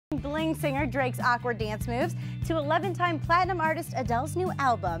bling singer Drake's awkward dance moves to 11-time platinum artist Adele's new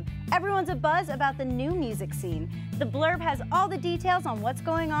album. Everyone's abuzz about the new music scene. The Blurb has all the details on what's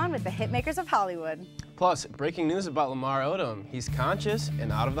going on with the hitmakers of Hollywood. Plus, breaking news about Lamar Odom. He's conscious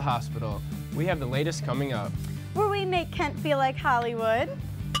and out of the hospital. We have the latest coming up. Where we make Kent feel like Hollywood.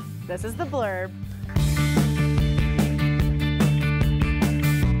 This is the Blurb.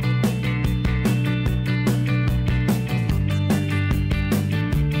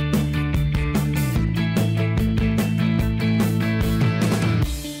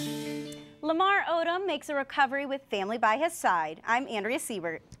 Lamar Odom makes a recovery with family by his side. I'm Andrea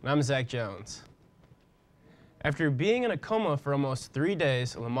Siebert. And I'm Zach Jones. After being in a coma for almost 3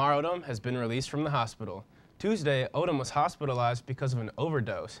 days, Lamar Odom has been released from the hospital. Tuesday, Odom was hospitalized because of an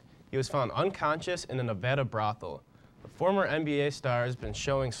overdose. He was found unconscious in a Nevada brothel. The former NBA star has been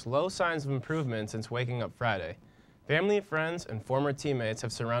showing slow signs of improvement since waking up Friday. Family, friends, and former teammates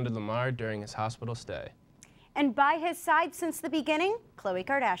have surrounded Lamar during his hospital stay. And by his side since the beginning, Khloe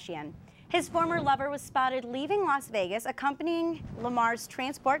Kardashian. His former lover was spotted leaving Las Vegas, accompanying Lamar's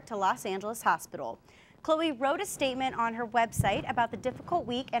transport to Los Angeles Hospital. Khloe wrote a statement on her website about the difficult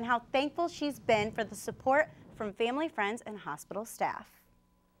week and how thankful she's been for the support from family, friends, and hospital staff.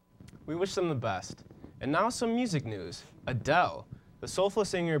 We wish them the best. And now some music news. Adele, the soulful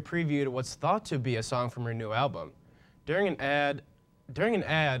singer, previewed what's thought to be a song from her new album. During an ad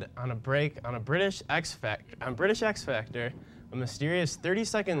on British X Factor, a mysterious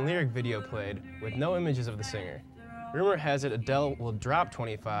 30-second lyric video played with no images of the singer. Rumor has it Adele will drop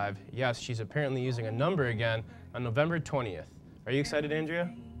 25. Yes, she's apparently using a number again on November 20th. Are you excited,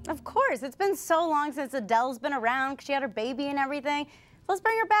 Andrea? Of course. It's been so long since Adele's been around. She had her baby and everything. Let's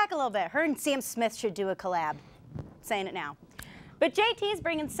bring her back a little bit. Her and Sam Smith should do a collab. Saying it now. But JT's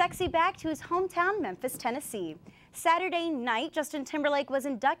bringing sexy back to his hometown, Memphis, Tennessee. Saturday night, Justin Timberlake was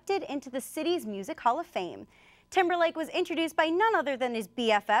inducted into the city's Music Hall of Fame. Timberlake was introduced by none other than his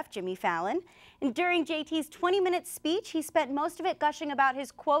BFF, Jimmy Fallon. And during JT's 20-minute speech, he spent most of it gushing about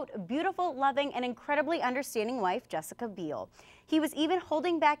his, quote, beautiful, loving, and incredibly understanding wife, Jessica Biel. He was even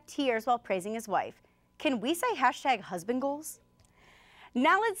holding back tears while praising his wife. Can we say #husband goals?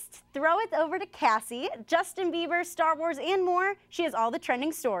 Now let's throw it over to Cassie. Justin Bieber, Star Wars, and more. She has all the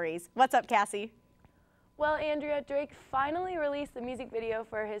trending stories. What's up, Cassie? Well, Andrea, Drake finally released the music video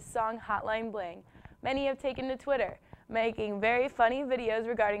for his song Hotline Bling. Many have taken to Twitter, making very funny videos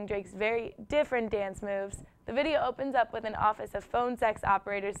regarding Drake's very different dance moves. The video opens up with an office of phone sex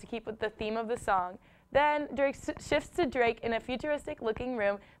operators to keep with the theme of the song. Then Drake shifts to Drake in a futuristic-looking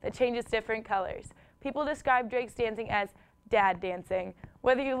room that changes different colors. People describe Drake's dancing as dad dancing.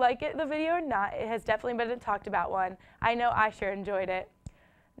 Whether you like the video or not, it has definitely been a talked about one. I know I sure enjoyed it.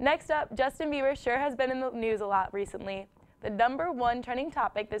 Next up, Justin Bieber sure has been in the news a lot recently. The #1 trending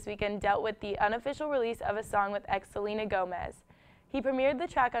topic this weekend dealt with the unofficial release of a song with ex Selena Gomez. He premiered the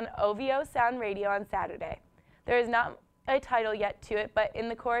track on OVO Sound Radio on Saturday. There is not a title yet to it, but in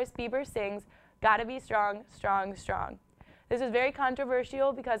the chorus, Bieber sings, "Gotta be strong, strong, strong." This was very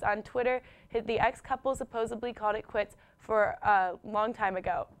controversial because on Twitter, the ex-couple supposedly called it quits for a long time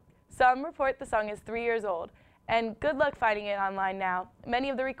ago. Some report the song is 3 years old, and good luck finding it online now.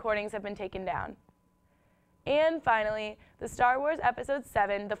 Many of the recordings have been taken down. And finally, the Star Wars Episode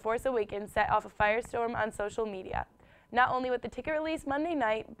 7, The Force Awakens, set off a firestorm on social media. Not only with the ticket release Monday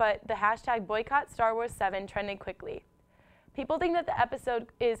night, but the hashtag #BoycottStarWars7 trended quickly. People think that the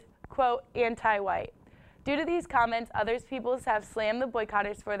episode is, quote, anti-white. Due to these comments, people have slammed the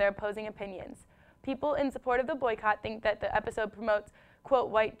boycotters for their opposing opinions. People in support of the boycott think that the episode promotes, quote,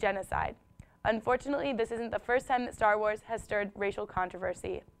 white genocide. Unfortunately, this isn't the first time that Star Wars has stirred racial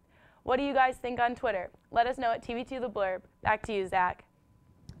controversy. What do you guys think on Twitter? Let us know at TV2 The Blurb. Back to you, Zach.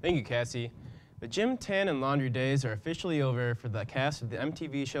 Thank you, Cassie. The gym, tan, and laundry days are officially over for the cast of the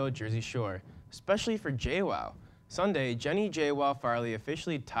MTV show Jersey Shore, especially for JWoww. Sunday, Jenny JWoww Farley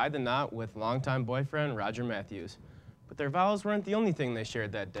officially tied the knot with longtime boyfriend Roger Matthews. But their vows weren't the only thing they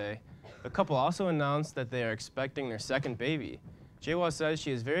shared that day. The couple also announced that they are expecting their second baby. JWoww says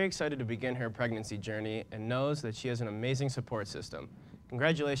she is very excited to begin her pregnancy journey and knows that she has an amazing support system.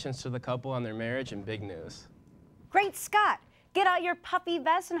 Congratulations to the couple on their marriage and big news. Great Scott! Get out your puffy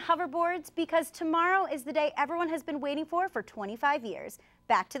vests and hoverboards because tomorrow is the day everyone has been waiting for 25 years,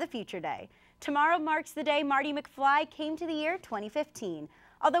 Back to the Future Day. Tomorrow marks the day Marty McFly came to the year 2015.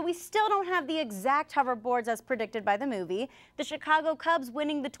 Although we still don't have the exact hoverboards as predicted by the movie, the Chicago Cubs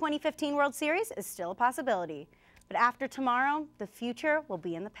winning the 2015 World Series is still a possibility. But after tomorrow, the future will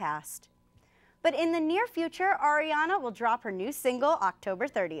be in the past. But in the near future, Ariana will drop her new single October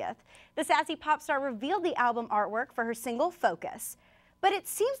 30th. The sassy pop star revealed the album artwork for her single Focus. but it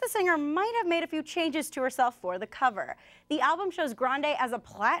seems the singer might have made a few changes to herself for the cover. The album shows Grande as a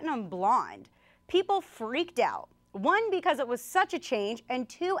platinum blonde. People freaked out. One, because it was such a change, and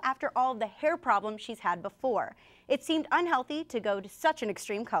two, after all of the hair problems she's had before. It seemed unhealthy to go to such an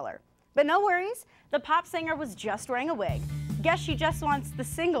extreme color. But no worries, the pop singer was just wearing a wig. Guess she just wants the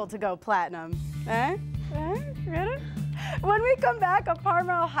single to go platinum. Get it? When we come back, a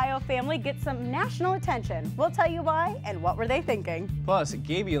Parma, Ohio family gets some national attention. We'll tell you why and what were they thinking. Plus,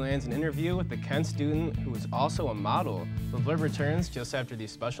 Gaby lands an interview with the Kent student who is also a model. The Blurb returns just after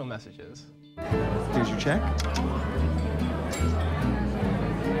these special messages. Here's your check.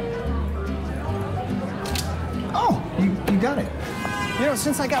 Oh, you got it. You know,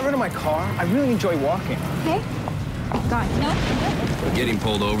 since I got rid of my car, I really enjoy walking. Okay. Got it. No. Getting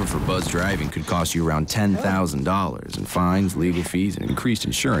pulled over for buzz driving could cost you around $10,000 in fines, legal fees, and increased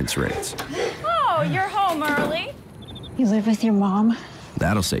insurance rates. Oh, you're home early. You live with your mom?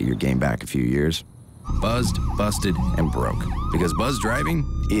 That'll set your game back a few years. Buzzed, busted, and broke. Because buzz driving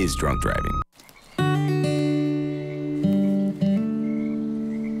is drunk driving.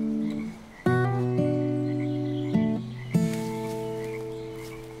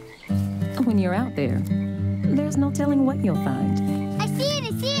 When you're out there, there's no telling what you'll find. I see it,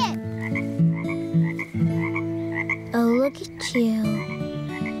 I see it! Oh, look at you.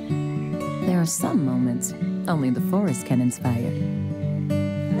 There are some moments only the forest can inspire.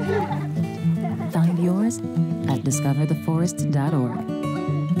 Find yours at discovertheforest.org.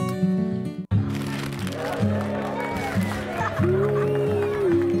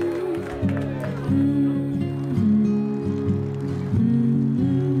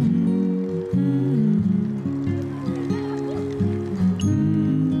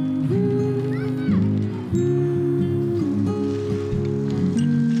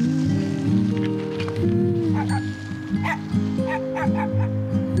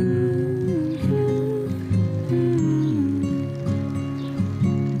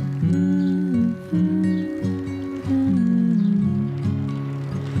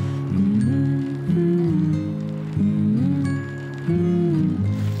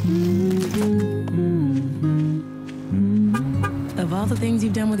 Of all the things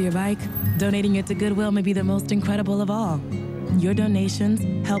you've done with your bike, donating it to Goodwill may be the most incredible of all. Your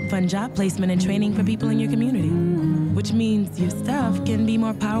donations help fund job placement and training for people in your community, which means your stuff can be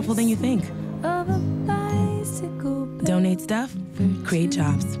more powerful than you think. Donate stuff, create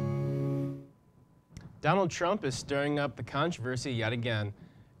jobs. Donald Trump is stirring up the controversy yet again.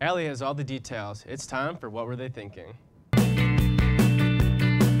 Allie has all the details. It's time for What Were They Thinking?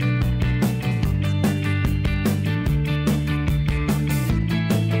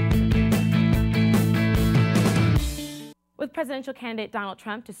 With presidential candidate Donald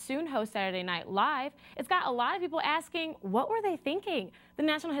Trump to soon host Saturday Night Live, it's got a lot of people asking, what were they thinking? The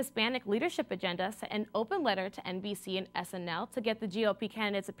National Hispanic Leadership Agenda sent an open letter to NBC and SNL to get the GOP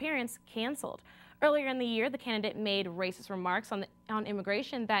candidate's appearance canceled. Earlier in the year, the candidate made racist remarks on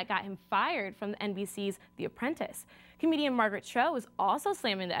immigration that got him fired from NBC's The Apprentice. Comedian Margaret Cho is also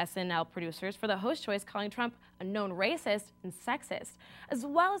slamming the SNL producers for the host choice, calling Trump a known racist and sexist, as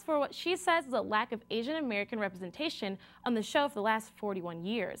well as for what she says is a lack of Asian American representation on the show for the last 41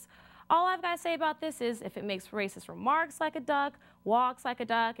 years. All I've got to say about this is if it makes racist remarks like a duck, walks like a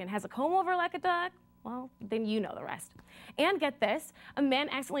duck, and has a comb over like a duck, well, then you know the rest. And get this, a man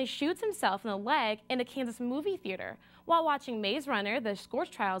accidentally shoots himself in the leg in a Kansas movie theater. While watching Maze Runner, the Scorch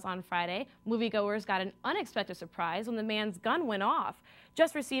Trials on Friday, moviegoers got an unexpected surprise when the man's gun went off.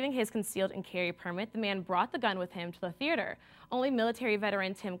 Just receiving his concealed and carry permit, the man brought the gun with him to the theater. Only military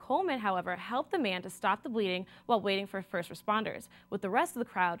veteran Tim Coleman, however, helped the man to stop the bleeding while waiting for first responders, with the rest of the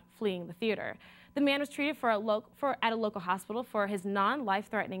crowd fleeing the theater. The man was treated at a local hospital for his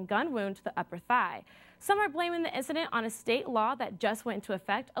non-life-threatening gun wound to the upper thigh. Some are blaming the incident on a state law that just went into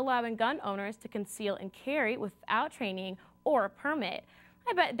effect, allowing gun owners to conceal and carry without training or a permit.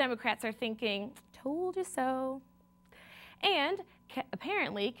 I bet Democrats are thinking, told you so. And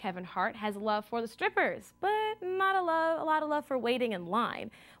apparently, Kevin Hart has love for the strippers, but not a lot of love for waiting in line.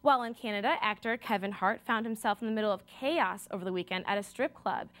 While in Canada, actor Kevin Hart found himself in the middle of chaos over the weekend at a strip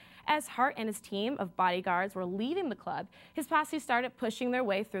club. As Hart and his team of bodyguards were leaving the club, his posse started pushing their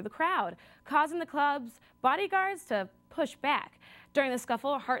way through the crowd, causing the club's bodyguards to push back. During the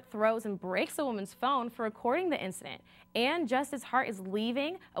scuffle, Hart throws and breaks a woman's phone for recording the incident. And just as Hart is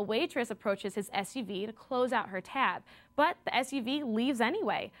leaving, a waitress approaches his SUV to close out her tab. But the SUV leaves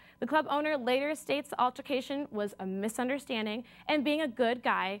anyway. The club owner later states the altercation was a misunderstanding, and being a good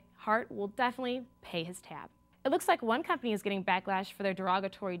guy, Hart will definitely pay his tab. It looks like one company is getting backlash for their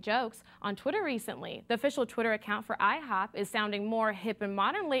derogatory jokes on Twitter recently. The official Twitter account for IHOP is sounding more hip and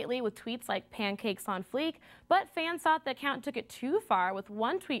modern lately with tweets like pancakes on fleek, but fans thought the account took it too far with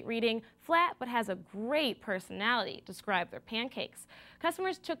one tweet reading, "Flat but has a great personality," to describe their pancakes.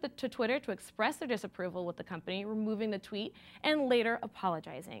 Customers took to Twitter to express their disapproval with the company, removing the tweet and later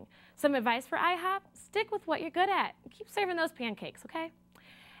apologizing. Some advice for IHOP: stick with what you're good at. Keep serving those pancakes, okay?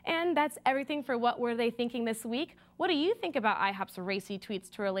 And that's everything for What Were They Thinking this week. What do you think about IHOP's racy tweets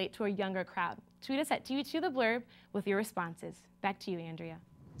to relate to a younger crowd? Tweet us at TV2TheBlurb with your responses. Back to you, Andrea.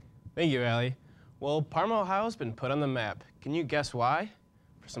 Thank you, Allie. Well, Parma, Ohio has been put on the map. Can you guess why?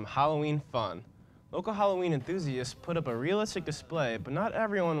 For some Halloween fun. Local Halloween enthusiasts put up a realistic display, but not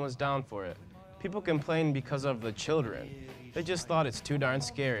everyone was down for it. People complained because of the children. They just thought it's too darn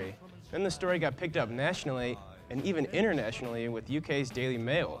scary. Then the story got picked up nationally and even internationally with UK's Daily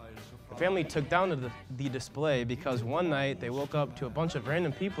Mail. The family took down the display because one night they woke up to a bunch of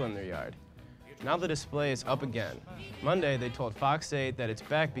random people in their yard. Now the display is up again. Monday, they told Fox 8 that it's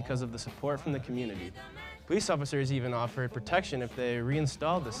back because of the support from the community. Police officers even offered protection if they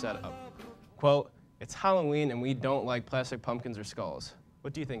reinstalled the setup. Quote, "It's Halloween and we don't like plastic pumpkins or skulls."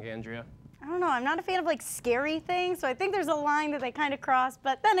 What do you think, Andrea? I don't know, I'm not a fan of like scary things, so I think there's a line that they kind of cross,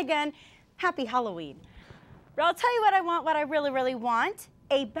 but then again, happy Halloween. But I'll tell you what I want, what I really, really want: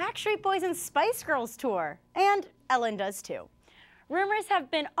 a Backstreet Boys and Spice Girls tour. And Ellen does too. Rumors have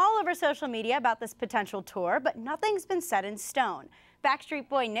been all over social media about this potential tour, but nothing's been set in stone. Backstreet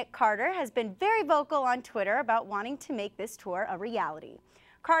Boy Nick Carter has been very vocal on Twitter about wanting to make this tour a reality.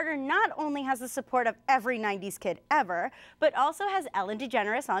 Carter not only has the support of every 90s kid ever, but also has Ellen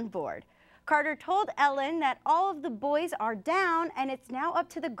DeGeneres on board. Carter told Ellen that all of the boys are down and it's now up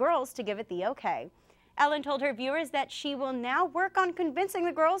to the girls to give it the okay. Ellen told her viewers that she will now work on convincing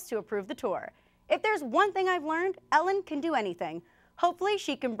the girls to approve the tour. If there's one thing I've learned, Ellen can do anything. Hopefully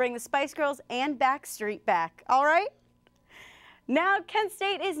she can bring the Spice Girls and Backstreet back, all right? Now, Kent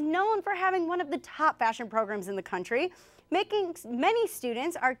State is known for having one of the top fashion programs in the country, making many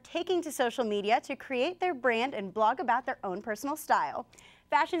students are taking to social media to create their brand and blog about their own personal style.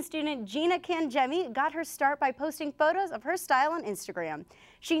 Fashion student Gina Kangemi got her start by posting photos of her style on Instagram.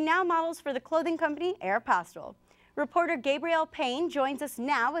 She now models for the clothing company Aeropostale. Reporter Gabrielle Payne joins us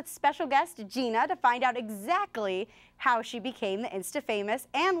now with special guest Gina to find out exactly how she became the Insta-famous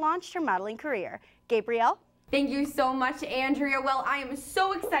and launched her modeling career. Gabrielle? Thank you so much, Andrea. Well, I am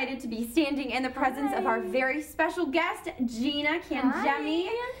so excited to be standing in the presence of our very special guest, Gina Kangemi.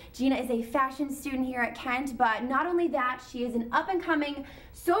 Gina is a fashion student here at Kent, but not only that, she is an up-and-coming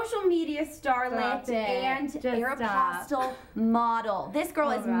social media starlet and Aeropostale model. This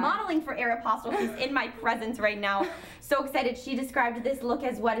girl is modeling for Aeropostale. She's in my presence right now. So excited. She described this look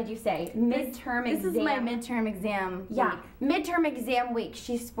as, what did you say? Midterm exam. This is my midterm exam week. Yeah, midterm exam week.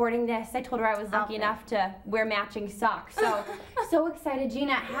 She's sporting this. I told her I was lucky enough to wear matching socks. So, so excited.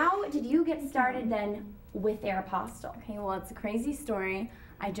 Gina, how did you get started then with Aeropostale? Okay, well, it's a crazy story.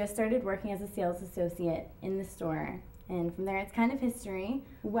 I just started working as a sales associate in the store, and from there it's kind of history.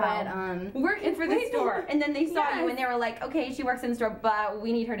 Wow. But, working for the store, and then they saw you and they were like, okay, she works in the store, but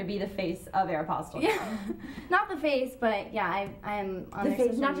we need her to be the face of Aeropostale. Yeah, not the face, but yeah, I'm on the their face,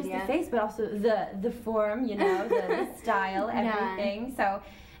 social not media. Just the face, but also the form, you know, the style, everything. So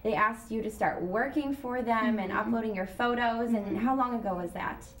they asked you to start working for them and uploading your photos. And how long ago was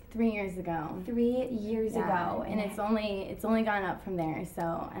that? 3 years ago. 3 years ago. And it's only gone up from there.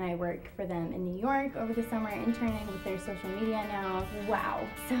 So, and I work for them in New York over the summer, interning with their social media now. Wow.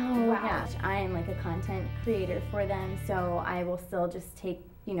 So yeah, I am like a content creator for them. So I will still just take,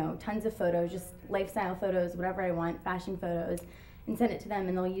 you know, tons of photos, just lifestyle photos, whatever I want, fashion photos, and send it to them,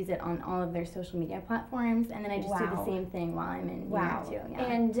 and they'll use it on all of their social media platforms. And then I just do the same thing while I'm in New York too. Yeah.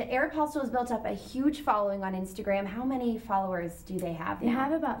 And Aeropostale has built up a huge following on Instagram. How many followers do they have now? They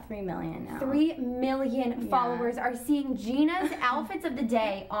have about 3 million now. 3 million followers are seeing Gina's outfits of the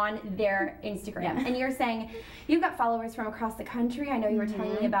day on their Instagram. And you're saying you've got followers from across the country. I know you were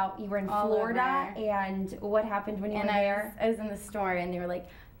telling me about you were in Florida, and what happened when you were there? I was in the store, and they were like,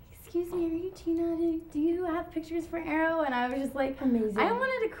 "Excuse me, are you Gina? Do you have pictures for Aero?" And I was just like, amazing. I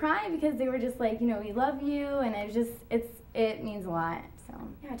wanted to cry because they were just like, you know, we love you, and it means a lot. So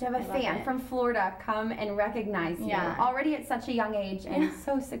yeah, to have a fan from Florida come and recognize you already at such a young age and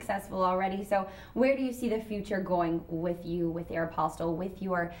so successful already. So where do you see the future going with you, with Aeropostale, with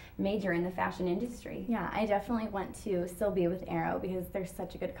your major in the fashion industry? Yeah, I definitely want to still be with Aero because they're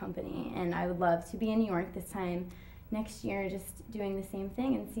such a good company, and I would love to be in New York this time next year, just doing the same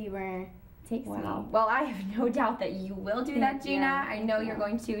thing and see where takes me. Well, I have no doubt that you will do that, Gina. I know you're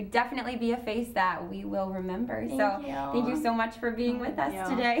going to definitely be a face that we will remember. Thank you so much for being with us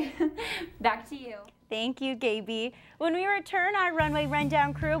today. Back to you. Thank you, Gaby. When we return, our Runway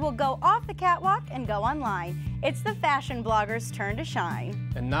Rundown crew will go off the catwalk and go online. It's the fashion bloggers' turn to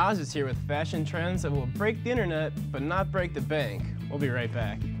shine. And Naz is here with fashion trends that will break the internet, but not break the bank. We'll be right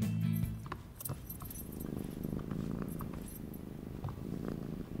back.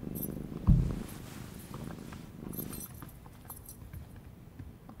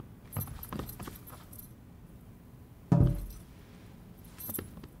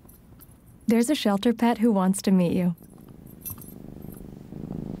 There's a shelter pet who wants to meet you.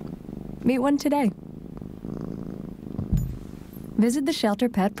 Meet one today. Visit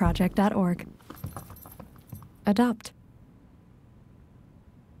theshelterpetproject.org. Adopt.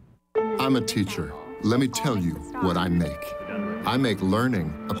 I'm a teacher. Let me tell you what I make. I make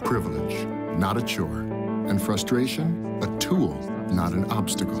learning a privilege, not a chore, and frustration a tool, not an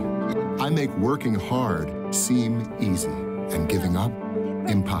obstacle. I make working hard seem easy and giving up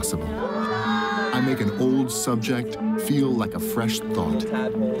impossible. I make an old subject feel like a fresh thought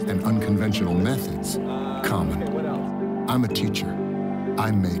and unconventional methods common. I'm a teacher.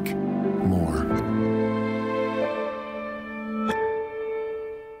 I make more.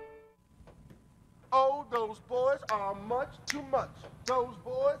 Oh, those boys are much too much. Those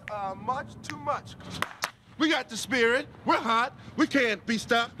boys are much too much. We got the spirit. We're hot. We can't be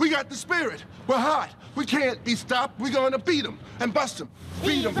stopped. We got the spirit. We're hot. We can't be stopped. We're going to beat them and bust them.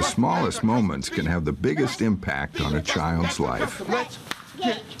 Beat them. The smallest moments can have the biggest impact on a child's life. Let's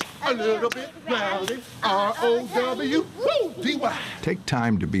get a little bit rowdy. R-O-W-D-Y. Take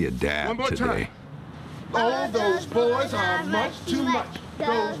time to be a One dad more today. time. Oh, those boys are much too much.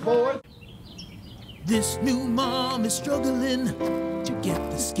 Those boys. This new mom is struggling to get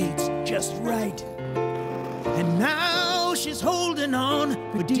the skates just right. And now she's holding on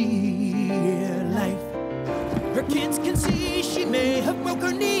for dear life. Her kids can see she may have broke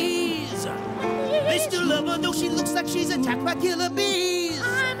her knees. They still love her though she looks like she's attacked by killer bees.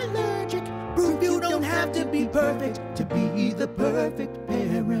 I'm allergic. Proof you don't have to be perfect to be the perfect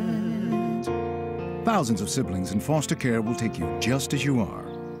parent. Thousands of siblings in foster care will take you just as you are.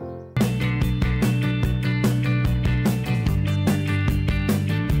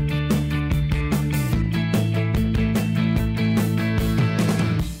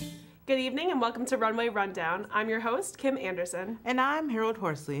 Good evening and welcome to Runway Rundown. I'm your host, Kim Anderson. And I'm Harold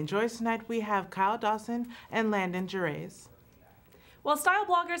Horsley. And joining us tonight we have Kyle Dawson and Landon Gervais. Well, style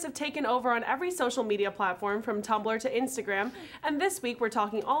bloggers have taken over on every social media platform from Tumblr to Instagram, and this week we're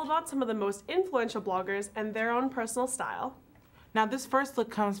talking all about some of the most influential bloggers and their own personal style. Now this first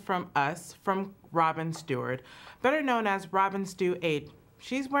look comes from us, from Robin Stewart, better known as Robin Stew 8.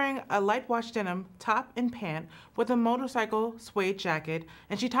 She's wearing a light wash denim top and pant with a motorcycle suede jacket,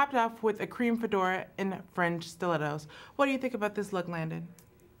 and she topped it off with a cream fedora and French stilettos. What do you think about this look, Landon?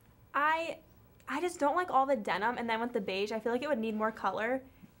 I just don't like all the denim, and then with the beige, I feel like it would need more color.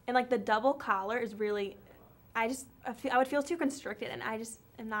 And like the double collar is really, I would feel too constricted, and I just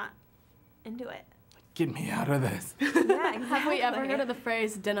am not into it. Get me out of this. Yeah, exactly. Have we ever heard of the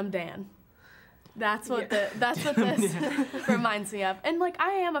phrase denim Dan? That's what this reminds me of. And like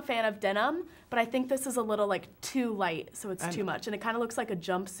I am a fan of denim, but I think this is a little like too light, so it's too much. And it kind of looks like a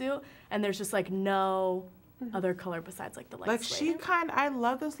jumpsuit, and there's just like no other color besides like the light Like suede. I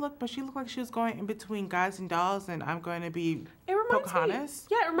love this look, but she looked like she was going in between Guys and Dolls and I'm Going to Be Pocahontas.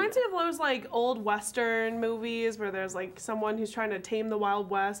 Yeah, it reminds me of those like old Western movies where there's like someone who's trying to tame the Wild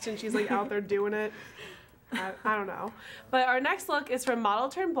West and she's like out there doing it. I don't know. But our next look is from model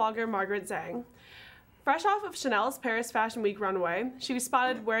turned blogger Margaret Zhang. Fresh off of Chanel's Paris Fashion Week runway, she was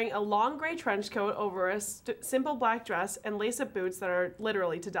spotted wearing a long gray trench coat over a simple black dress and lace-up boots that are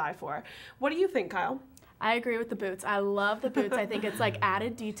literally to die for. What do you think, Kyle? I agree with the boots. I love the boots. I think it's like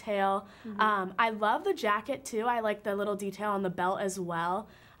added detail. I love the jacket too. I like the little detail on the belt as well.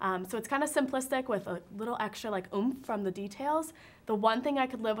 So it's kind of simplistic with a little extra like oomph from the details. The one thing I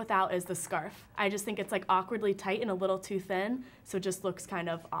could live without is the scarf. I just think it's like awkwardly tight and a little too thin, so it just looks kind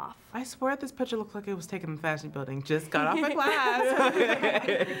of off. I swear this picture looked like it was taken in the fashion building. Just got off my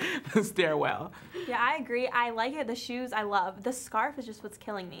class. The stairwell. Yeah, I agree. I like it. The shoes I love. The scarf is just what's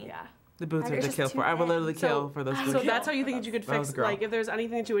killing me. Yeah. The boots are to kill for. I would literally kill for those boots. So that's how you think you could fix, like, if there's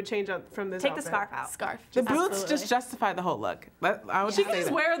anything that you would change from this Take outfit. the scarf out. Scarf. The boots just justify the whole look. I would She just could say just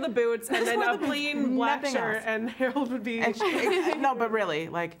that. wear the boots and then a plain black Nothing shirt else. and Harold would be... No, but really,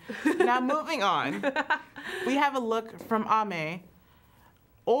 like, now moving on, we have a look from Ame,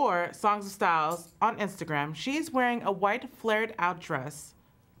 or Songs of Styles on Instagram. She's wearing a white flared out dress,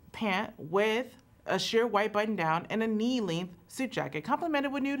 pant with a sheer white button down and a knee-length suit jacket,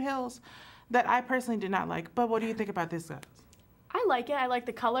 complemented with nude heels that I personally did not like. But what do you think about this, guys? I like it. I like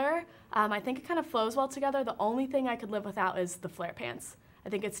the color. I think it kind of flows well together. The only thing I could live without is the flare pants. I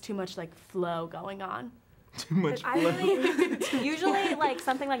think it's too much like flow going on. Too much I really, usually like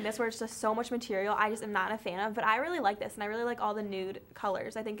something like this where it's just so much material, I just am not a fan of, but I really like this and I really like all the nude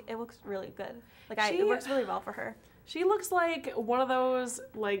colors. I think it looks really good. Like it works really well for her. She looks like one of those,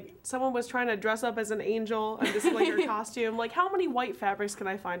 like someone was trying to dress up as an angel and this is like her costume. Like how many white fabrics can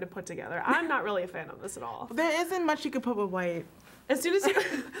I find to put together? I'm not really a fan of this at all. There isn't much you could put with white. As soon as you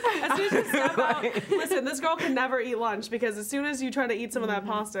step out, listen, this girl can never eat lunch because as soon as you try to eat some of that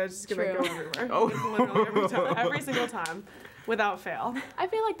pasta, it's just gonna go everywhere. Literally every single time, without fail. I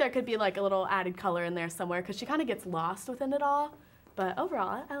feel like there could be like a little added color in there somewhere because she kind of gets lost within it all. But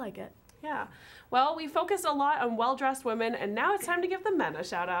overall, I like it. Yeah. Well, we focused a lot on well-dressed women, and now it's time to give the men a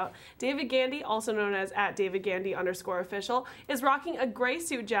shout-out. David Gandy, also known as @DavidGandy_official, is rocking a gray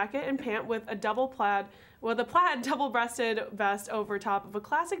suit jacket and pant with a plaid double-breasted vest over top of a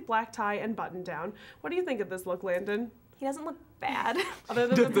classic black tie and button-down. What do you think of this look, Landon? He doesn't look bad. Other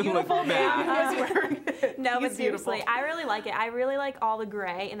than the beautiful man who is wearing it. No, but seriously, I really like it. I really like all the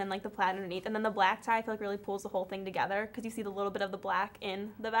gray and then like the plaid underneath. And then the black tie I feel like really pulls the whole thing together because you see the little bit of the black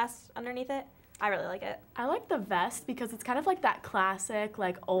in the vest underneath it. I really like it. I like the vest because it's kind of like that classic,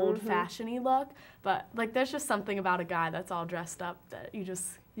 like old-fashioned-y look. But like there's just something about a guy that's all dressed up that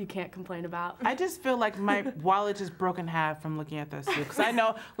you can't complain about. I just feel like my wallet just broke in half from looking at that suit. Because I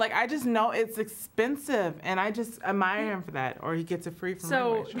know, like, I just know it's expensive, and I just admire him for that, or he gets it free from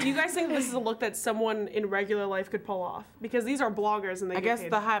So, do you guys think this is a look that someone in regular life could pull off? Because these are bloggers, and they I get guess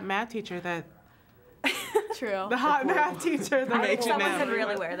paid. the hot math teacher that... True. The hot math teacher that I think someone could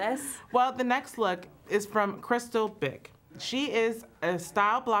really wear this. Well, the next look is from Crystal Bick. She is a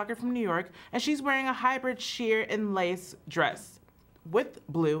style blogger from New York, and she's wearing a hybrid sheer and lace dress with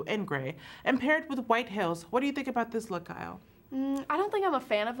blue and gray, and paired with white heels. What do you think about this look, Kyle? I don't think I'm a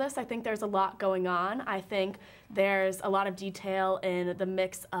fan of this. I think there's a lot going on. I think there's a lot of detail in the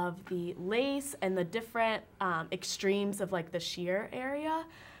mix of the lace and the different extremes of like the sheer area.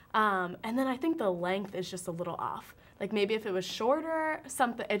 And then I think the length is just a little off. Like maybe if it was shorter,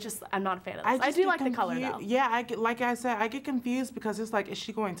 something, I'm not a fan of this. I do like the color though. Yeah, like I said, I get confused because it's like, is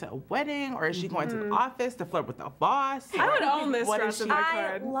she going to a wedding or is she going to the office to flirt with the boss? I would own this dress if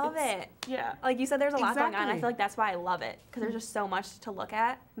I could. love it. Yeah. Like you said, there's a lot going on. I Exactly. feel like that's why I love it because there's just so much to look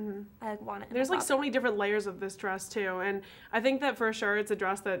at. I want it. in There's my like so many different layers of this dress too, and I think that for sure it's a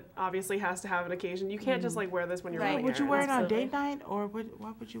dress that obviously has to have an occasion. You can't just like wear this when you're Right. wearing Would you wear it on Absolutely. date night, or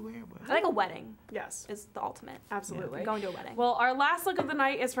what would you wear it with? I like a wedding. Yes. Is the ultimate. Absolutely. Going to a wedding. Well, our last look of the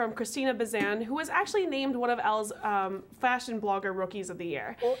night is from Christina Bazan, who was actually named one of Elle's fashion blogger rookies of the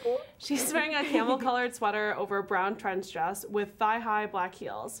year. She's wearing a camel-colored sweater over a brown trench dress with thigh-high black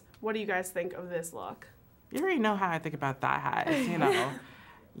heels. What do you guys think of this look? You already know how I think about thigh highs, you know.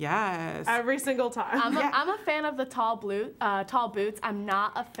 Yes. Every single time. I'm a fan of the tall boots. I'm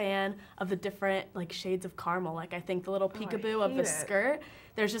not a fan of the different like shades of caramel. Like I think the little peekaboo of the skirt,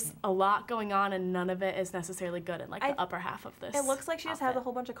 there's just a lot going on and none of it is necessarily good in like the upper half of this. It looks like she just has a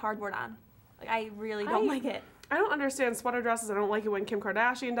whole bunch of cardboard on. Like I really don't like it. I don't understand sweater dresses. I don't like it when Kim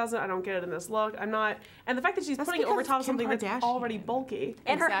Kardashian does it. I don't get it in this look. I'm not, and the fact that she's putting it over top of something that's already bulky.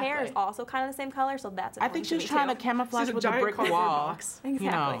 And her hair is also kind of the same color, so that's I think she's trying to camouflage with a brick wall. Exactly. You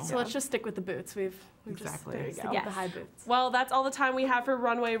know. So let's just stick with the boots. We've Exactly. just stick with the high boots. Well, that's all the time we have for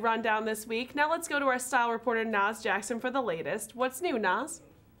Runway Rundown this week. Now let's go to our style reporter, Naz Jackson, for the latest. What's new, Naz?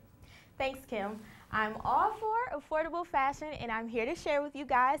 Thanks, Kim. I'm all for affordable fashion, and I'm here to share with you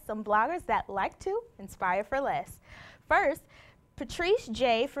guys some bloggers that like to inspire for less. First, Patrice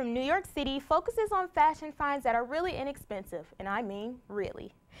J. from New York City focuses on fashion finds that are really inexpensive, and I mean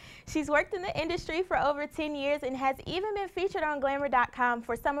really. She's worked in the industry for over 10 years and has even been featured on Glamour.com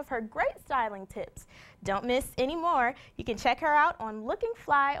for some of her great styling tips. Don't miss any more. You can check her out on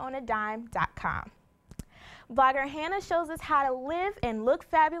lookingflyonadime.com. Blogger Hannah shows us how to live and look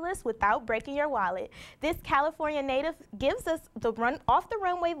fabulous without breaking your wallet. This California native gives us the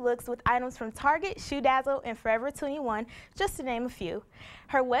off-the-runway looks with items from Target, ShoeDazzle, and Forever 21, just to name a few.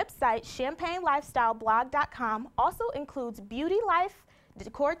 Her website, ChampagneLifestyleBlog.com, also includes beauty life,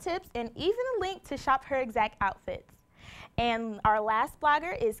 decor tips, and even a link to shop her exact outfits. And our last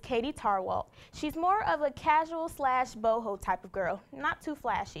blogger is Katie Tarwalt. She's more of a casual/boho type of girl, not too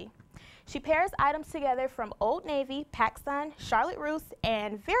flashy. She pairs items together from Old Navy, PacSun, Charlotte Russe,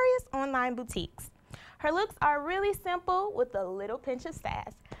 and various online boutiques. Her looks are really simple with a little pinch of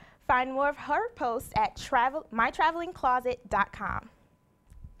sass. Find more of her posts at mytravelingcloset.com.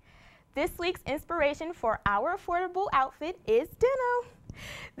 This week's inspiration for our affordable outfit is denim.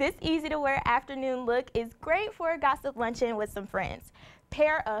 This easy-to-wear afternoon look is great for a gossip luncheon with some friends.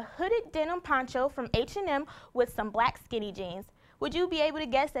 Pair a hooded denim poncho from H&M with some black skinny jeans. Would you be able to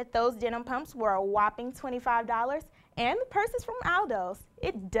guess that those denim pumps were a whopping $25? And the purse is from Aldo's.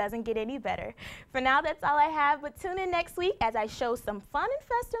 It doesn't get any better. For now, that's all I have, but tune in next week as I show some fun and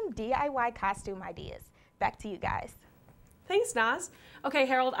festive DIY costume ideas. Back to you guys. Thanks, Nas. Okay,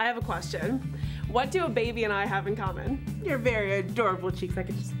 Harold, I have a question. What do a baby and I have in common? You're very adorable cheeks. I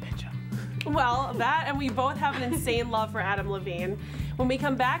could just pinch them. Well, that and we both have an insane love for Adam Levine. When we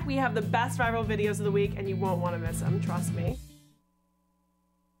come back, we have the best viral videos of the week, and you won't want to miss them, trust me.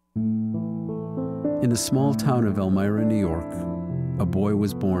 In the small town of Elmira, New York, a boy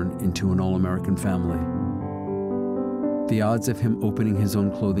was born into an all-American family. The odds of him opening his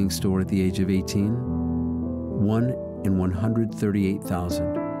own clothing store at the age of 18? 1 in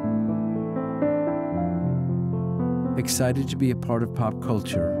 138,000. Excited to be a part of pop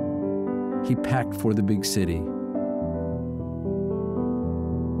culture, he packed for the big city.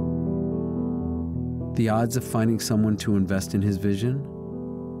 The odds of finding someone to invest in his vision?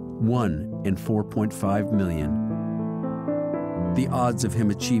 1 in 4.5 million. The odds of him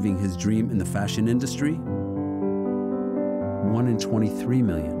achieving his dream in the fashion industry? 1 in 23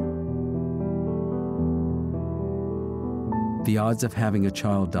 million. The odds of having a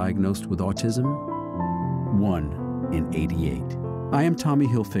child diagnosed with autism? 1 in 88. I am Tommy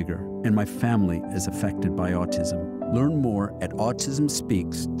Hilfiger, and my family is affected by autism. Learn more at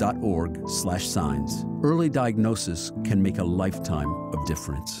autismspeaks.org/signs. Early diagnosis can make a lifetime of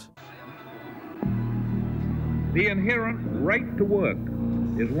difference. The inherent right to work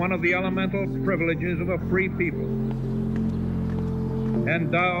is one of the elemental privileges of a free people.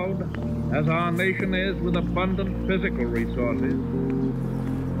 Endowed, as our nation is, with abundant physical resources,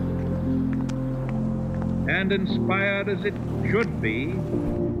 and inspired as it should be,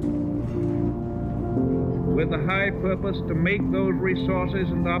 with the high purpose to make those resources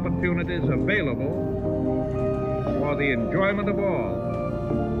and opportunities available for the enjoyment of all.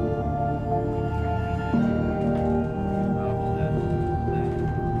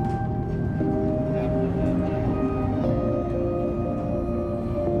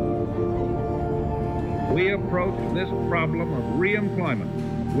 We approach this problem of reemployment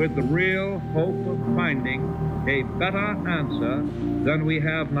with the real hope of finding a better answer than we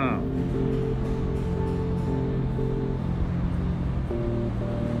have now.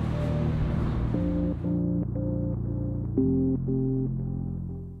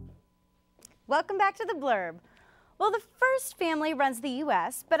 Welcome back to the Blurb. Well, the first family runs the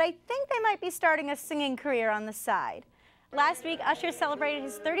U.S., but I think they might be starting a singing career on the side. Last week, Usher celebrated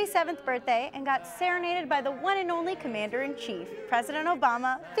his 37th birthday and got serenaded by the one and only Commander-in-Chief, President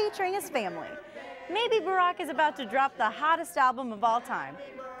Obama, featuring his family. Maybe Barack is about to drop the hottest album of all time.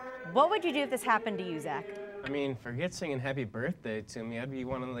 What would you do if this happened to you, Zach? I mean, forget singing happy birthday to me. I'd be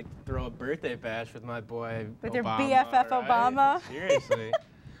wanting to, like, throw a birthday bash with my boy with Obama, your BFF right? Obama? Seriously.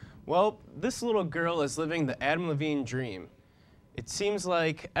 Well, this little girl is living the Adam Levine dream. It seems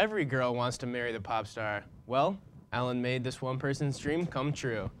like every girl wants to marry the pop star. Well, Ellen made this one person's dream come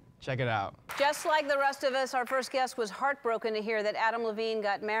true. Check it out. Just like the rest of us, our first guest was heartbroken to hear that Adam Levine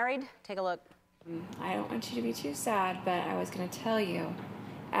got married. Take a look. I don't want you to be too sad, but I was going to tell you,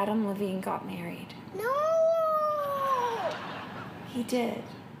 Adam Levine got married. No! He did.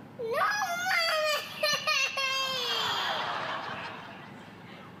 No!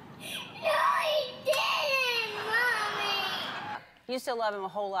 You still love him a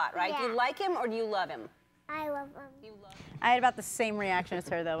whole lot, right? Yeah. Do you like him or do you love him? I love him. I had about the same reaction as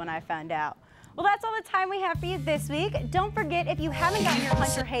her, though, when I found out. Well, that's all the time we have for you this week. Don't forget, if you haven't gotten your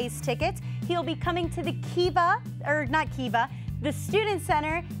Hunter Hayes tickets, he'll be coming to the the Student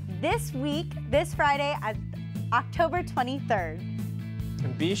Center this week, this Friday, October 23rd.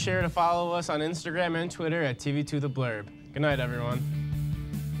 And be sure to follow us on Instagram and Twitter at TV2TheBlurb. Good night, everyone.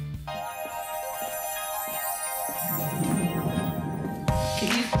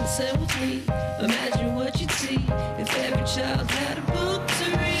 You can say with me, imagine what you'd see if every child had a book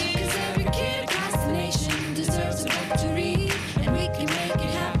to read. 'Cause every kid across the nation deserves a book to read, and we can make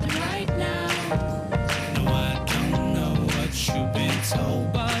it happen right now. No, I don't know what you've been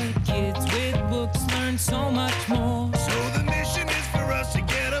told, but kids with books learn so much more. So the mission is for us to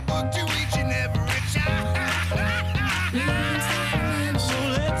get a book to each and every child. So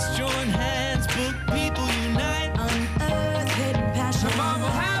let's join hands, book people unite. Unearth hidden passion. Come on, we'll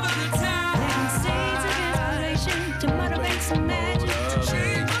have a good time. Living seeds of inspiration to motivate some magic.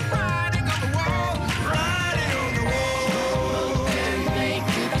 Change the writing of the world.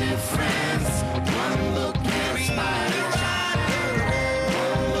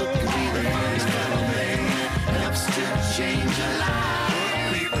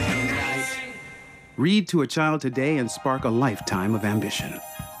 Read to a child today and spark a lifetime of ambition.